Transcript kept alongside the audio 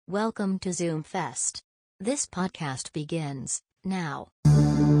Welcome to Zoom Fest. This podcast begins now.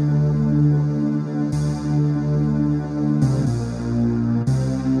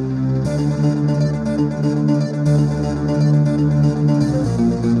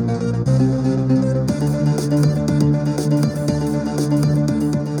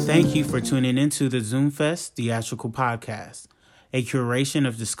 Thank you for tuning into the Zoom Fest Theatrical Podcast, a curation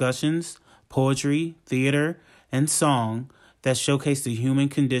of discussions, poetry, theater, and song that showcase the human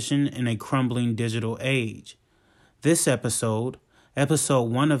condition in a crumbling digital age. This episode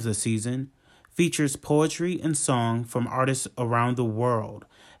 1 of the season, features poetry and song from artists around the world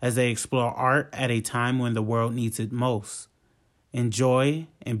as they explore art at a time when the world needs it most. Enjoy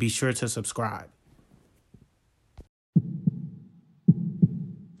and be sure to subscribe.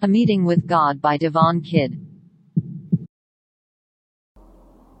 A Meeting with God by Devon Kidd.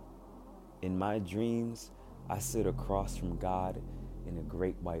 In my dreams, I sit across from God in a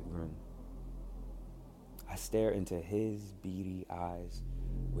great white room. I stare into his beady eyes,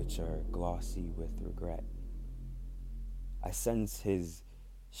 which are glossy with regret. I sense his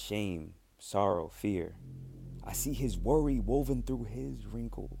shame, sorrow, fear. I see his worry woven through his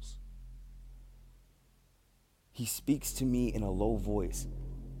wrinkles. He speaks to me in a low voice,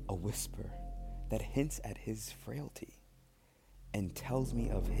 a whisper that hints at his frailty and tells me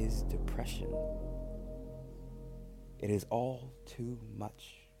of his depression. It is all too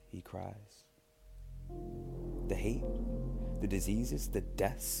much, he cries. The hate, the diseases, the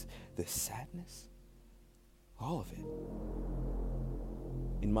deaths, the sadness, all of it.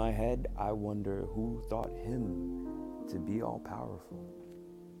 In my head, I wonder who thought him to be all powerful.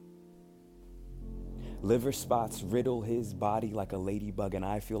 Liver spots riddle his body like a ladybug, and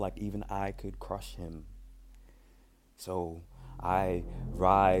I feel like even I could crush him. So I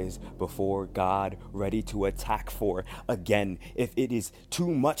rise before God, ready to attack for again. If it is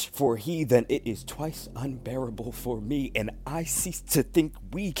too much for he, then it is twice unbearable for me, and I cease to think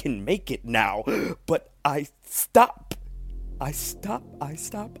we can make it now. But I stop. I stop. I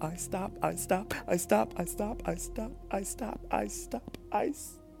stop. I stop. I stop. I stop. I stop. I stop. I stop. I stop. I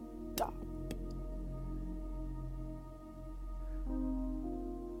stop.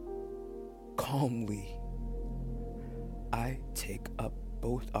 Calmly, I take up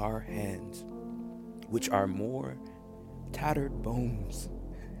both our hands, which are more tattered bones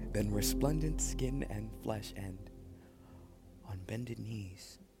than resplendent skin and flesh, and on bended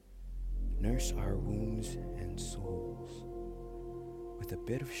knees, nurse our wounds and souls with a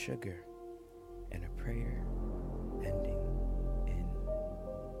bit of sugar and a prayer ending in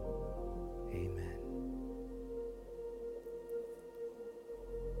Amen.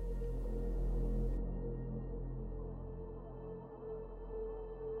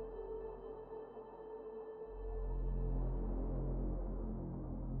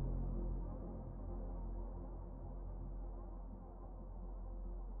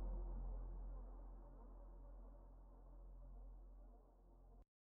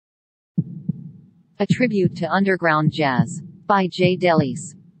 A Tribute to Underground Jazz by Jay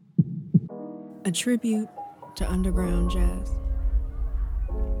Délise. A tribute to underground jazz.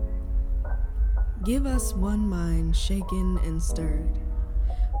 Give us one mind shaken and stirred,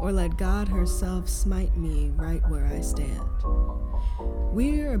 or let God herself smite me right where I stand.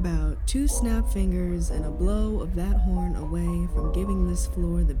 We're about 2 snap fingers and a blow of that horn away from giving this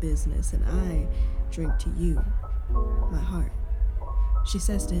floor the business, and I drink to you, my heart. She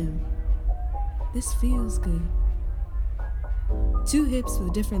says to him, "This feels good." 2 hips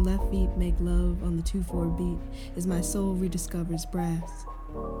with different left feet make love on the 2/4 beat as my soul rediscovers brass.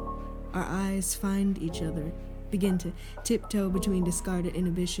 Our eyes find each other, begin to tiptoe between discarded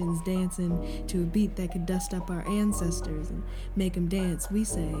inhibitions, dancing to a beat that could dust up our ancestors and make them dance. We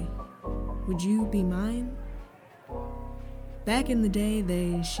say, "Would you be mine?" Back in the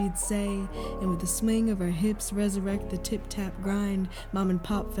day, she'd say, and with the swing of her hips resurrect the tip-tap grind Mom and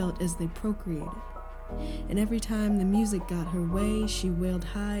Pop felt as they procreated. And every time the music got her way, she wailed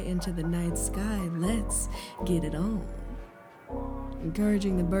high into the night sky, "Let's get it on,"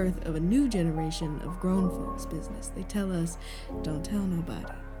 encouraging the birth of a new generation of grown folks' business. They tell us, "Don't tell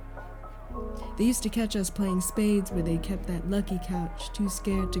nobody." They used to catch us playing spades where they kept that lucky couch, too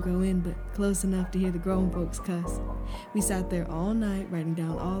scared to go in but close enough to hear the grown folks cuss. We sat there all night writing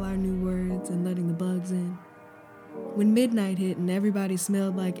down all our new words and letting the bugs in. When midnight hit and everybody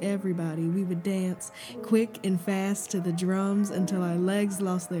smelled like everybody, we would dance quick and fast to the drums until our legs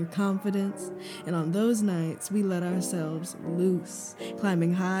lost their confidence. And on those nights, we let ourselves loose,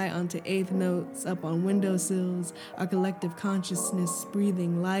 climbing high onto 8th notes, up on windowsills, our collective consciousness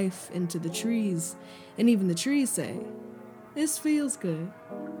breathing life into the trees. And even the trees say, "This feels good."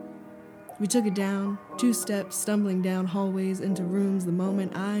 We took it down, 2 steps, stumbling down hallways into rooms the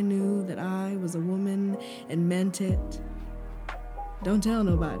moment I knew that I was a woman and meant it. Don't tell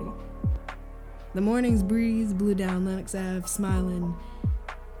nobody. The morning's breeze blew down Lenox Ave, smiling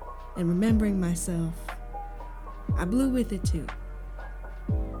and remembering myself. I blew with it too.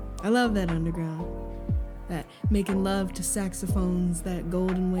 I love that underground, that making love to saxophones, that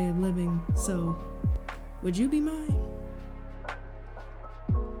golden way of living. So, would you be mine?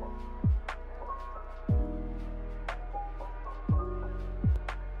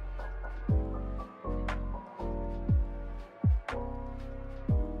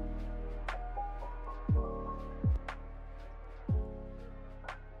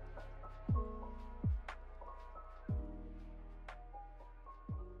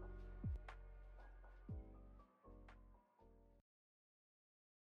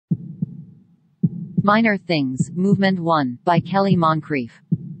 Minor Things, Movement 1, by Kelley Moncrief.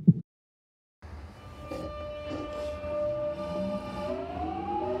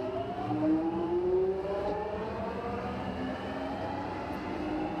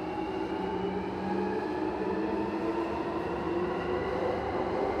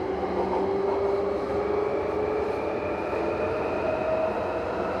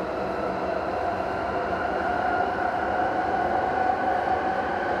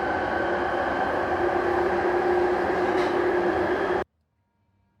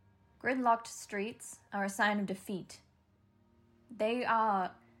 Gridlocked streets are a sign of defeat. They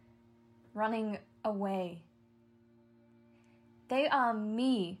are running away. They are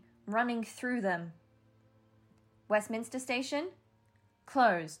me running through them. Westminster Station?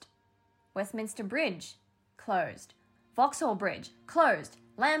 Closed. Westminster Bridge? Closed. Vauxhall Bridge? Closed.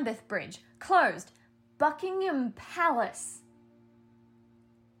 Lambeth Bridge? Closed. Buckingham Palace?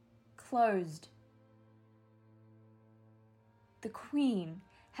 Closed. The Queen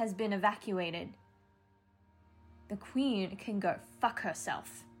has been evacuated. The Queen can go fuck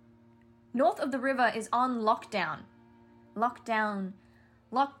herself. North of the river is on lockdown. Lockdown.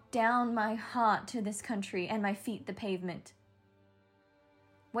 Lock down my heart to this country and my feet the pavement.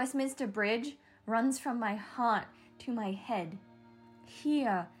 Westminster Bridge runs from my heart to my head.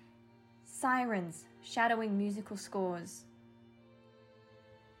 Here, sirens shadowing musical scores.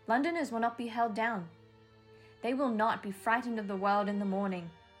 Londoners will not be held down. They will not be frightened of the world in the morning.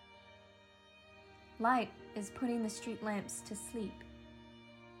 Light is putting the street lamps to sleep.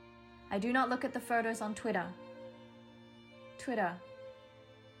 I do not look at the photos on Twitter. Twitter.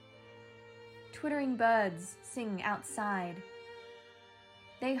 Twittering birds sing outside.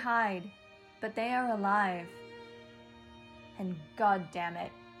 They hide, but they are alive. And God damn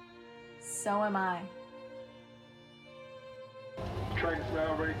it, so am I. Trains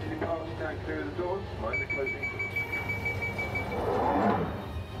now ready to depart. Stand clear of the doors. Mind the closing.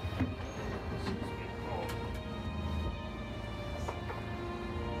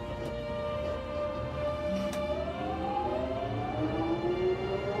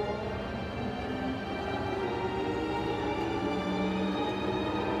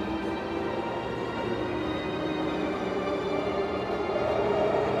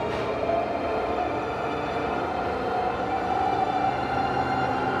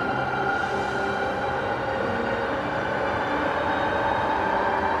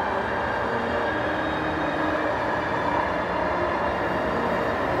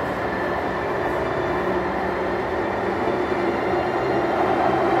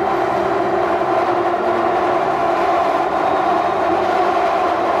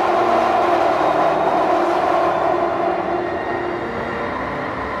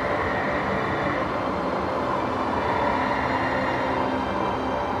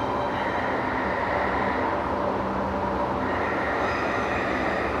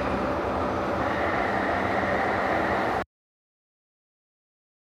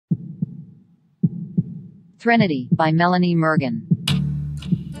 THRENODY, by Melanie Mergen.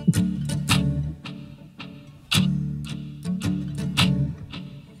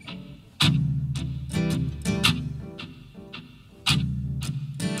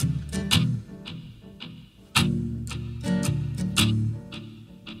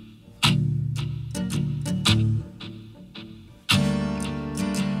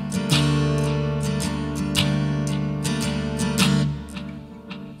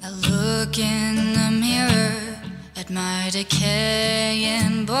 Look in the mirror at my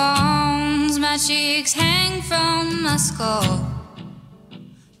decaying bones. My cheeks hang from my skull,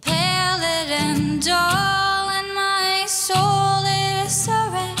 pallid and dull, and my soul is a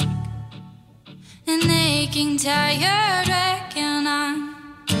wreck, an aching, tired wreck, and I'm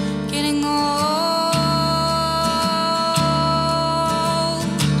getting old.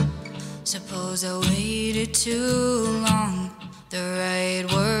 So Suppose I waited too long. The right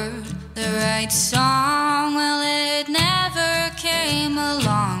word, the right song, well, it never came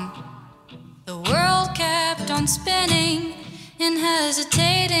along. The world kept on spinning and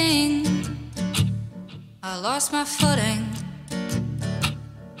hesitating. I lost my footing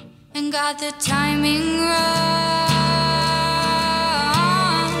and got the timing wrong.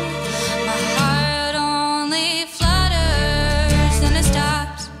 My heart only flutters, then it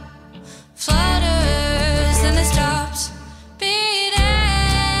stops. Flutters, then it stops. Beating,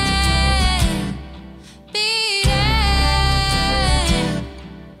 beating.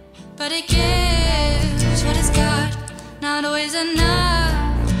 But it gives what it's got. Not always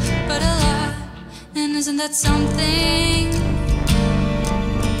enough, but a lot. And isn't that something?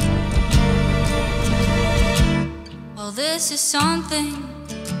 Well, this is something.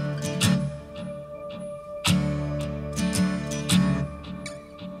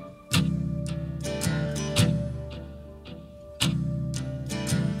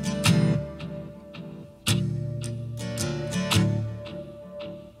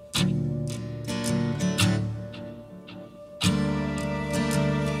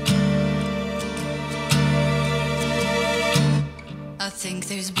 I think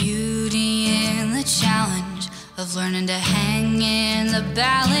there's beauty in the challenge of learning to hang in the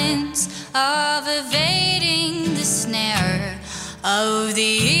balance of evading the snare of the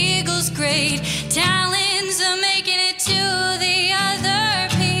eagle's great talons of making it to the other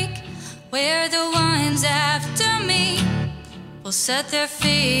peak where the ones after me will set their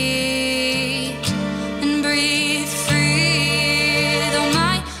feet and breathe free. Though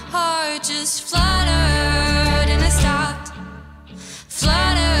my heart just fluttered and it stopped.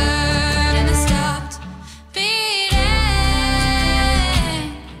 Fluttered and it stopped. Beating,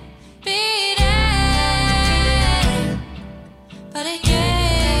 beating. But it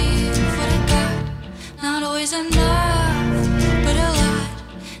gave what it got. Not always enough, but a lot.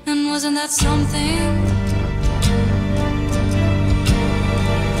 And wasn't that something?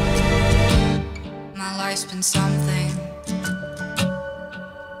 My life's been something.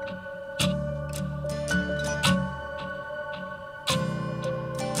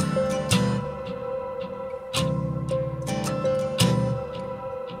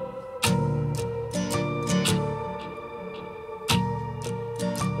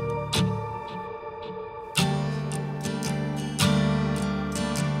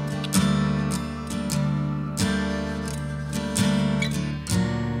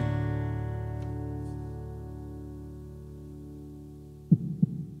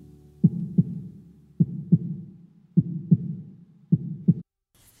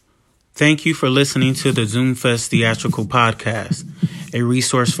 Thank you for listening to the Zoomfest Theatrical Podcast, a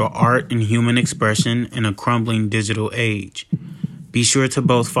resource for art and human expression in a crumbling digital age. Be sure to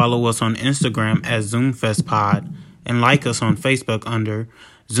both follow us on Instagram at ZoomFestPod and like us on Facebook under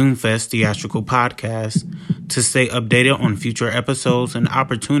Zoomfest Theatrical Podcast to stay updated on future episodes and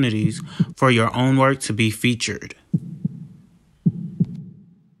opportunities for your own work to be featured.